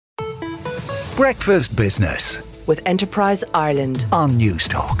Breakfast Business with Enterprise Ireland on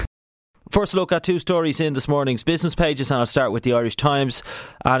Newstalk. First look at two stories in this morning's business pages, and I'll start with the Irish Times.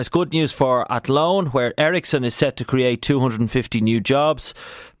 And it's good news for Athlone, where Ericsson is set to create 250 new jobs.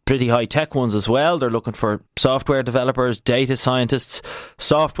 Pretty high-tech ones as well. They're looking for software developers, data scientists,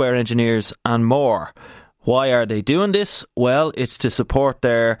 software engineers and more. Why are they doing this? Well, it's to support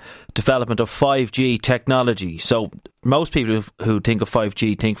their development of 5G technology. So most people who think of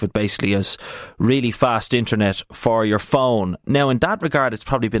 5G think of it basically as really fast internet for your phone. Now, in that regard, it's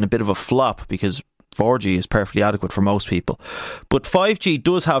probably been a bit of a flop because 4G is perfectly adequate for most people. But 5G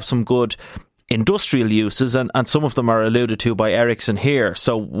does have some good industrial uses, and some of them are alluded to by Ericsson here.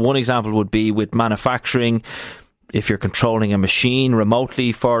 So one example would be with manufacturing. If you're controlling a machine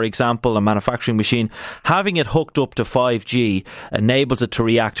remotely, for example, a manufacturing machine, having it hooked up to 5G enables it to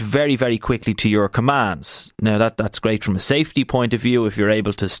react very, very quickly to your commands. Now, that's great from a safety point of view if you're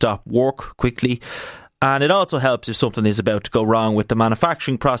able to stop work quickly. And it also helps if something is about to go wrong with the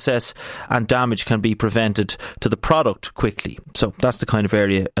manufacturing process and damage can be prevented to the product quickly. So that's the kind of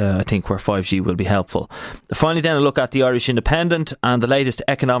area, I think, where 5G will be helpful. Finally, then, a look at the Irish Independent, and the latest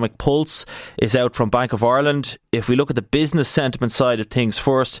economic pulse is out from Bank of Ireland. If we look at the business sentiment side of things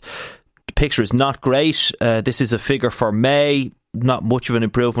first, the picture is not great. This is a figure for May. Not much of an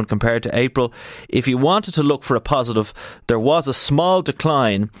improvement compared to April. If you wanted to look for a positive, there was a small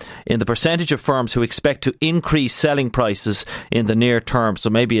decline in the percentage of firms who expect to increase selling prices in the near term. So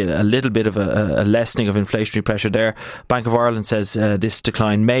maybe a little bit of a lessening of inflationary pressure there. Bank of Ireland says this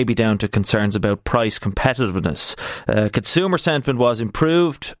decline may be down to concerns about price competitiveness. Consumer sentiment was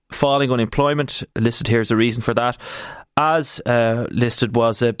improved. Falling unemployment listed here as a reason for that. As listed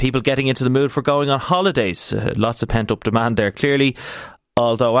was people getting into the mood for going on holidays. Lots of pent-up demand there, clearly.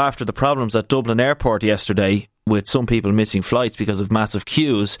 Although after the problems at Dublin Airport yesterday, with some people missing flights because of massive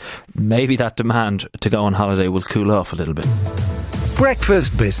queues, maybe that demand to go on holiday will cool off a little bit.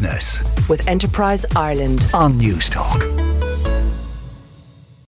 Breakfast Business with Enterprise Ireland on Newstalk.